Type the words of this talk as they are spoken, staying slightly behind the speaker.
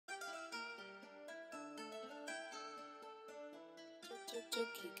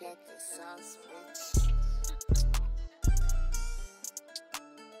Juki got the sauce, bitch.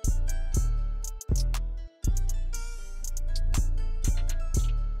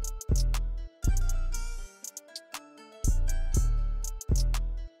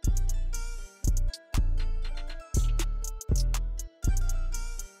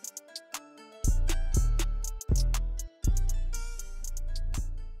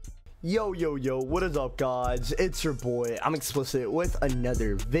 Yo, what is up, guys? It's your boy ImXplicit with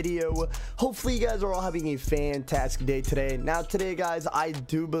another video. Hopefully you guys are all having a fantastic day today. Now today, guys, I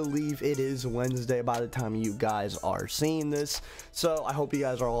do believe it is Wednesday by the time you guys are seeing this, so I hope you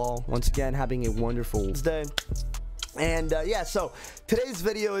guys are all once again having a wonderful Wednesday. And yeah, so today's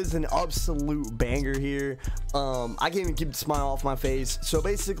video is an absolute banger here. I can't even keep the smile off my face. So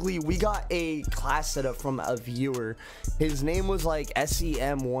basically, we got a class setup from a viewer. His name was like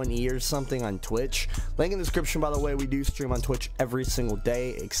SEM1E or something on Twitch. Link in the description, by the way. We do stream on Twitch every single day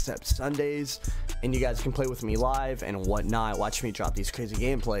except Sundays, and you guys can play with me live and whatnot. Watch me drop these crazy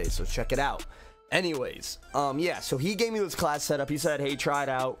gameplays, so check it out. Anyways, yeah, so he gave me this class setup. He said, hey, try it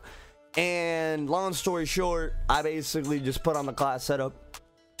out. And long story short, I basically just put on the class setup.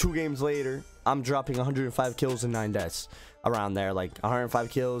 2 games later, I'm dropping 105 kills and 9 deaths, around there, like 105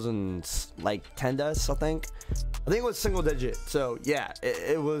 kills and like 10 deaths. I think it was single digit. So yeah,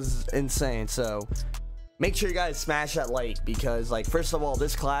 it was insane. So make sure you guys smash that like, because like, first of all,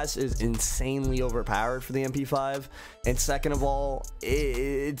 this class is insanely overpowered for the MP5, and second of all,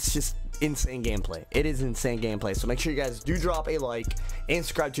 it's just insane gameplay. It is insane gameplay. So make sure you guys do drop a like and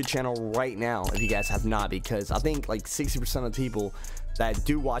subscribe to the channel right now if you guys have not, because I think like 60% of the people that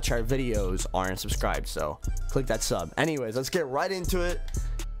do watch our videos aren't subscribed. So click that sub. Anyways, let's get right into it.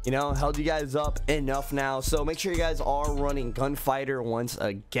 You know, held you guys up enough now, so make sure you guys are running Gunfighter once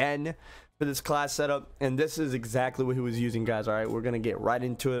again for this class setup, and this is exactly what he was using, guys. All right, we're gonna get right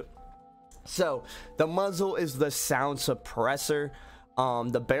into it. So the muzzle is the sound suppressor.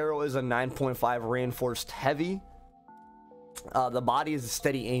 The barrel is a 9.5 reinforced heavy. The body is a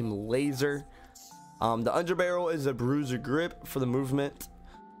steady aim laser. The underbarrel is a bruiser grip for the movement.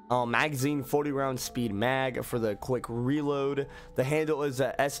 Magazine 40 round speed mag for the quick reload. The handle is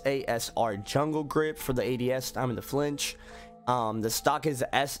a SASR jungle grip for the ADS time in the flinch. The stock is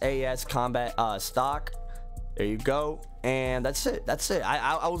a SAS combat stock. There you go. And that's it.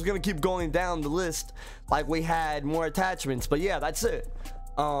 I was gonna keep going down the list like we had more attachments, but yeah, that's it.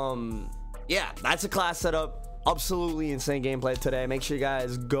 Yeah, that's a class setup. Absolutely insane gameplay today. Make sure you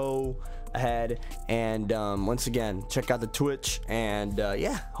guys go ahead and once again check out the Twitch, and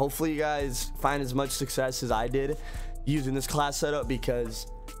yeah, hopefully you guys find as much success as I did using this class setup, because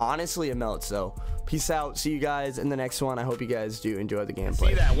honestly it melts. So peace out, see you guys in the next one. I hope you guys do enjoy the gameplay.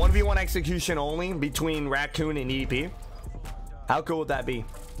 See that 1v1 execution only between Raccoon and EDP. How cool would that be?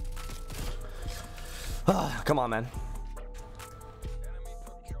 Come on, man.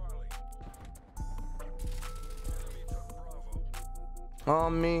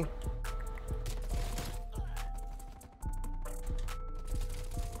 On me.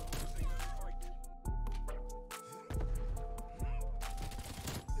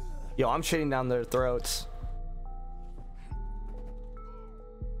 Yo, I'm shitting down their throats.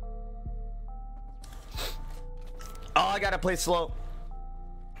 Oh, I gotta play slow.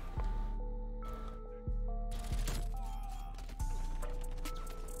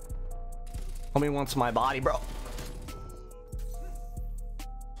 Homie wants my body, bro.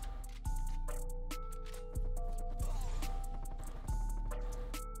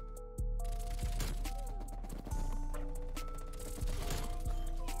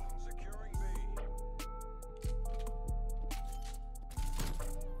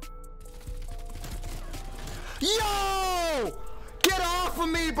 Yo! Get off of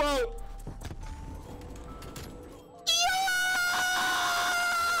me, bro!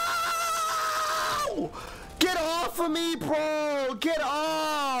 Yo! Get off of me, bro! Get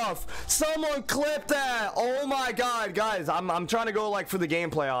off! Someone clip that! Oh my god, guys, I'm trying to go like for the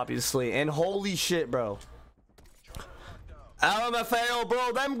gameplay, obviously, and holy shit, bro. LMFAO,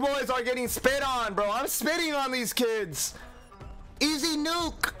 bro, them boys are getting spit on, bro. I'm spitting on these kids. Easy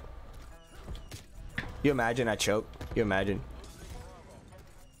nuke. You imagine I choke? You imagine?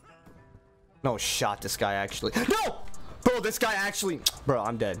 No shot, this guy actually. No! Bro, this guy actually. Bro,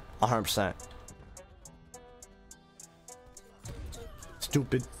 I'm dead. 100%.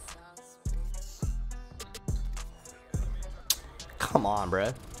 Stupid. Come on,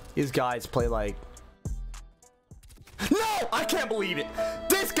 bruh. These guys play like. No! I can't believe it.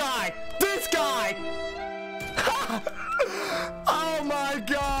 This guy! This guy! Oh my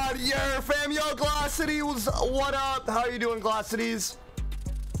god, yeah, fam. Yo, Glossity was what up? How are you doing, Glossities?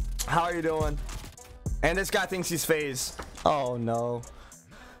 How are you doing? And this guy thinks he's phased. Oh no.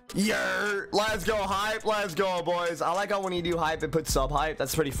 Yeah, let's go hype. Let's go, boys. I like how when you do hype it puts sub hype.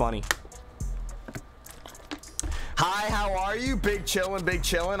 That's pretty funny. Hi, how are you? Big chillin', big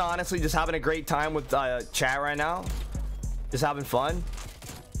chillin'. Honestly, just having a great time with chat right now. Just having fun.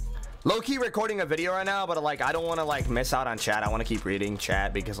 Low-key recording a video right now, but like I don't want to like miss out on chat. I want to keep reading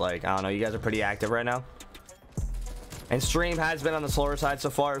chat because like I don't know, you guys are pretty active right now. And stream has been on the slower side so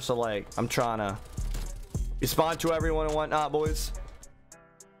far, so like I'm trying to respond to everyone and whatnot, boys.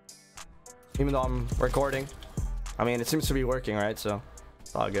 Even though I'm recording. I mean, it seems to be working, right? So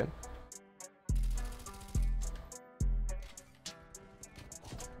it's all good.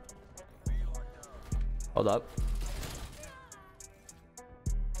 Hold up.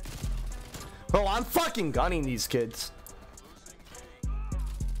 Bro, I'm fucking gunning these kids.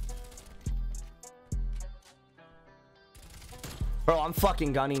 Bro, I'm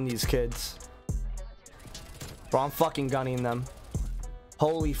fucking gunning these kids. Bro, I'm fucking gunning them.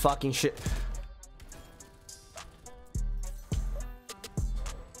 Holy fucking shit.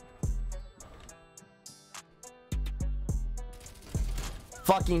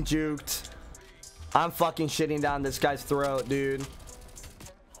 Fucking juked. I'm fucking shitting down this guy's throat, dude.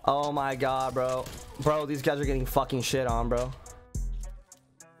 Oh my god, bro. Bro, these guys are getting fucking shit on, bro.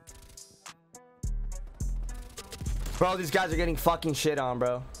 Bro, these guys are getting fucking shit on,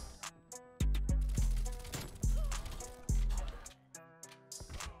 bro.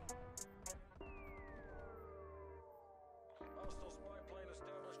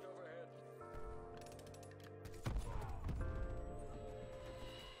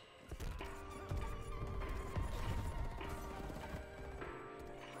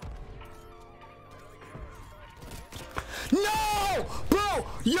 No! Bro!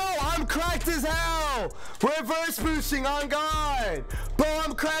 Yo, I'm cracked as hell! Reverse boosting on God! Bro,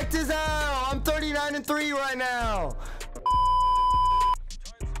 I'm cracked as hell! I'm 39-3 right now!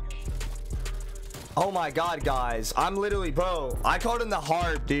 Oh my god, guys. I'm literally, bro, I called in the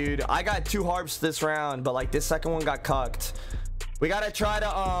harp, dude. I got 2 harps this round, but like this second one got cucked. We gotta try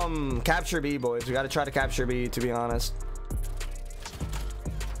to capture B, boys. We gotta try to capture B, to be honest.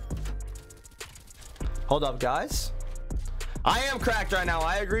 Hold up, guys. I am cracked right now.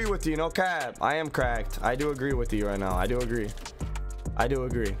 I agree with you. No cap. I am cracked. I do agree with you right now. I do agree. I do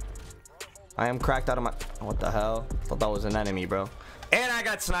agree. I am cracked out of my... What the hell? Thought that was an enemy, bro. And I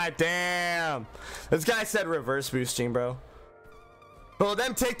got sniped. Damn. This guy said reverse boosting, bro. Bro,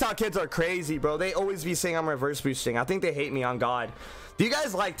 them TikTok kids are crazy, bro. They always be saying I'm reverse boosting. I think they hate me on God. Do you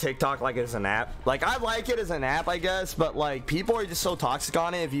guys like TikTok like as an app? Like, I like it as an app, I guess. But, like, people are just so toxic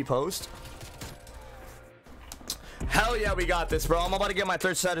on it if you post. Hell yeah, we got this, bro. I'm about to get my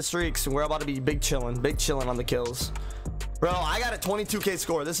 3rd set of streaks, and we're about to be big chilling on the kills. Bro, I got a 22k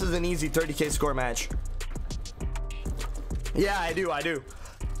score. This is an easy 30k score match. Yeah, I do.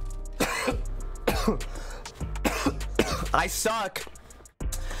 I suck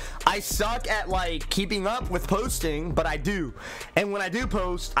at like keeping up with posting, but I do. And when I do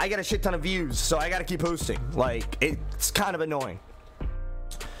post, I get a shit ton of views, so I gotta keep posting. Like, it's kind of annoying.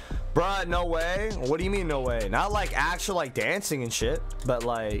 Bruh, no way. What do you mean no way? Not like actual like dancing and shit, but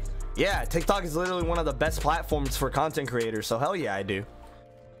like, yeah, TikTok is literally one of the best platforms for content creators, so hell yeah, I do.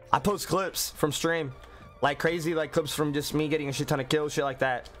 I post clips from stream like crazy, like clips from just me getting a shit ton of kills, shit like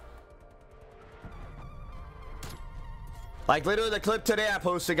that. Like literally the clip today I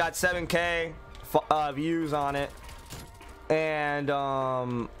posted got 7k views on it, and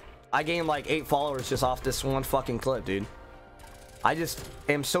I gained like 8 followers just off this one fucking clip, dude. I just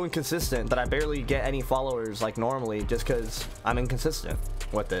am so inconsistent that I barely get any followers like normally, just because I'm inconsistent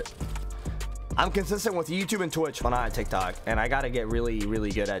with it. I'm consistent with YouTube and Twitch, but not on TikTok, and I gotta get really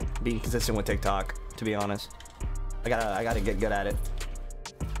good at being consistent with TikTok, to be honest. I gotta get good at it.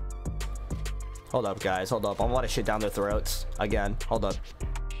 Hold up, guys, hold up. I'm about to shit down their throats again. Hold up.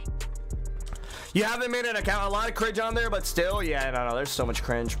 You haven't made an account. A lot of cringe on there, but still, yeah, no, there's so much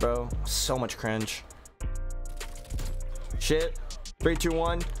cringe, bro. So much cringe. Shit. 3, 2,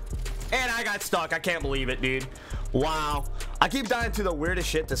 1, and I got stuck. I can't believe it, dude. Wow. I keep dying to the weirdest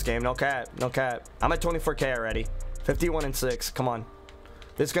shit this game. No cap. I'm at 24k already. 51-6. Come on.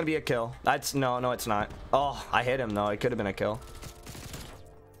 This is gonna be a kill. That's no, it's not. Oh, I hit him though. It could have been a kill.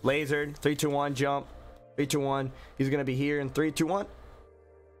 Lasered. 3, 2, 1. Jump. 3, 2, 1. He's gonna be here in 3, 2, 1.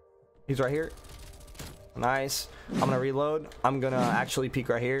 He's right here. Nice. I'm gonna reload. I'm gonna actually peek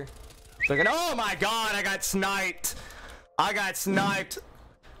right here. Oh my god, I got sniped.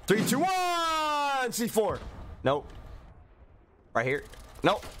 3, 2, 1. C4. Nope. Right here.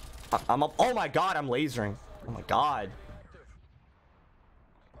 Nope. I'm up. Oh my god, I'm lasering. Oh my god.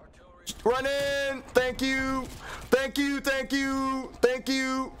 Run in. Thank you. Thank you. Thank you. Thank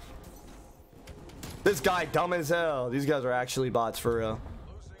you. This guy dumb as hell. These guys are actually bots for real.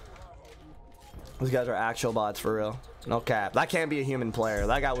 These guys are actual bots for real. No cap. That can't be a human player.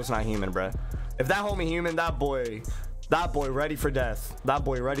 That guy was not human, bro. If that homie human, that boy ready for death. That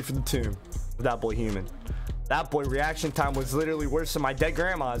boy ready for the tomb. That boy human. That boy reaction time was literally worse than my dead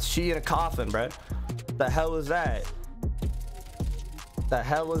grandma's. She in a coffin, bro. The hell is that? The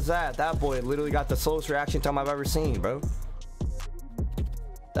hell is that? That boy literally got the slowest reaction time I've ever seen, bro.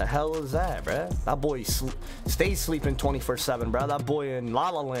 The hell is that, bro? That boy stays sleeping 24/7, bro. That boy in La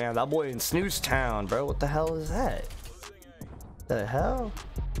La Land. That boy in Snooze Town, bro. What the hell is that? The hell?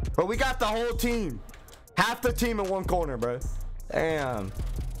 Bro, we got the whole team. Half the team in one corner, bro. Damn.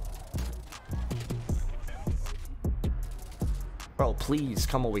 Bro, please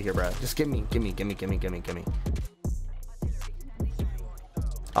come over here, bro. Just give me.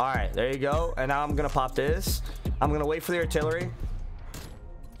 All right, there you go. And now I'm gonna pop this. I'm gonna wait for the artillery.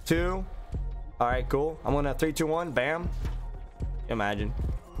 2. All right, cool. I'm gonna 3, 2, 1. Bam. Imagine.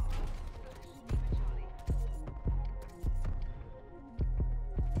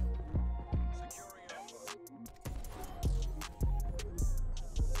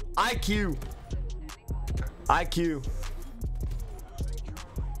 IQ. IQ.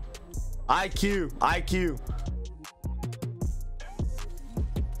 IQ. IQ.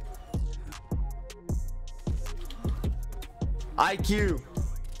 IQ.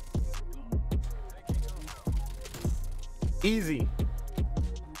 Easy.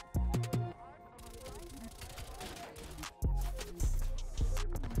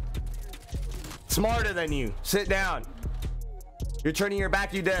 Smarter than you. Sit down. You're turning your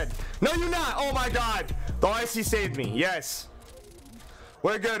back, you dead. No, you're not. Oh my god. The RC saved me. Yes.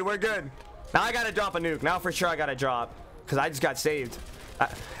 We're good. We're good. Now I gotta drop a nuke. Now for sure I gotta drop. Because I just got saved.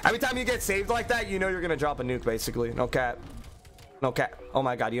 Every time you get saved like that, you know you're gonna drop a nuke, basically. No cap. No cap. Oh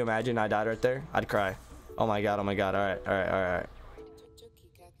my god, you imagine I died right there? I'd cry. Oh my god, oh my god. Alright, alright, alright.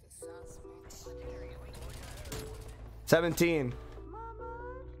 17.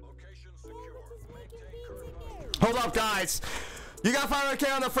 Hold up, guys. You got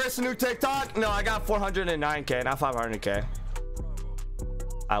 500k on the first nuke TikTok? No, I got 409k, not 500k.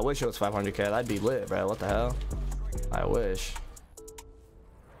 I wish it was 500k. That'd be lit, bro. What the hell? I wish.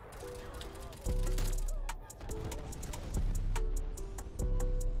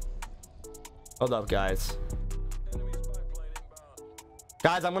 Hold up, guys.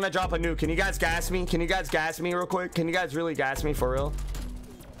 Guys, I'm gonna drop a nuke. Can you guys gas me? Can you guys gas me real quick? Can you guys really gas me for real?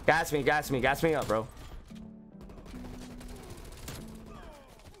 Gas me, gas me, gas me up, bro.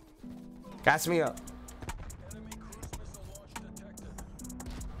 Gas me up.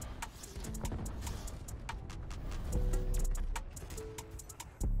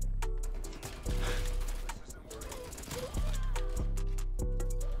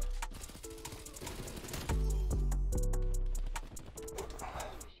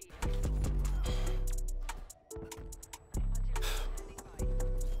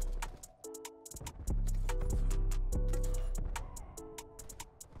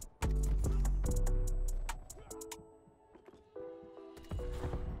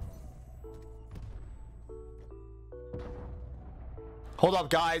 Hold up,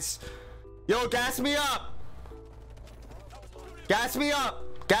 guys. Yo, gas me up. Gas me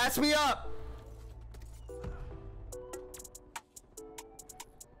up. Gas me up.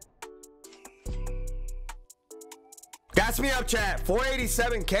 Gas me up, chat.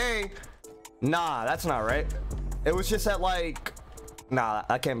 487k. Nah, that's not right. It was just at like... Nah,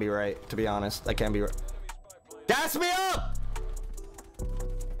 that can't be right, to be honest. That can't be right. Gas me up.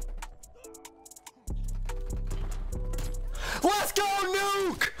 Let's go,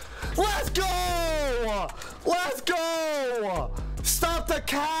 nuke! Let's go! Let's go! Stop the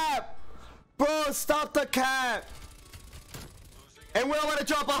cap! Bro, stop the cap! And we're gonna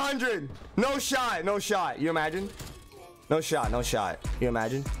drop 100. No shot, no shot. You imagine? No shot, no shot. You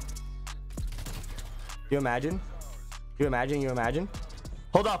imagine? You imagine? You imagine? You imagine?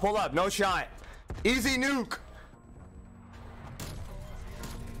 Hold up, hold up. No shot. Easy nuke.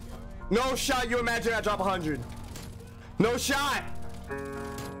 No shot. You imagine I drop 100. No shot.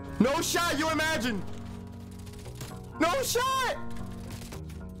 No shot, you imagine. No shot.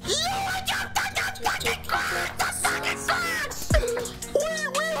 Yo, I got the fucking class.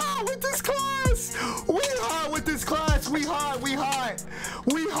 We hot with this class. We hot with this class. We hot. We hot.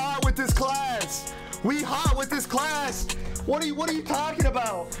 We hot with this class. We hot with this class. What are you talking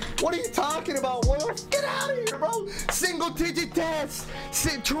about? What are you talking about? What? Get out of here, bro. Single digit deaths.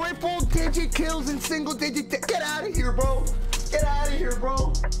 Triple digit kills and single digit deaths. Get out of here, bro. Get out of here,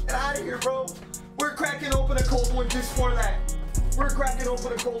 bro. Get out of here, bro. We're cracking open a cold one just for that. We're cracking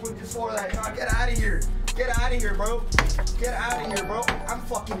open a cold one just for that. Nah, get out of here. Get out of here, bro. Get out of here, bro. I'm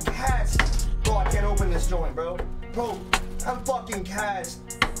fucking gassed. Bro, I can't open this joint, bro. Bro, I'm fucking gassed.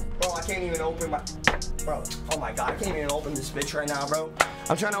 Bro, I can't even open my... Bro, oh my god, I can't even open this bitch right now, bro.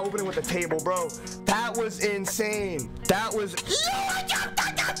 I'm trying to open it with the table, bro. That was insane. That was... Oh my god!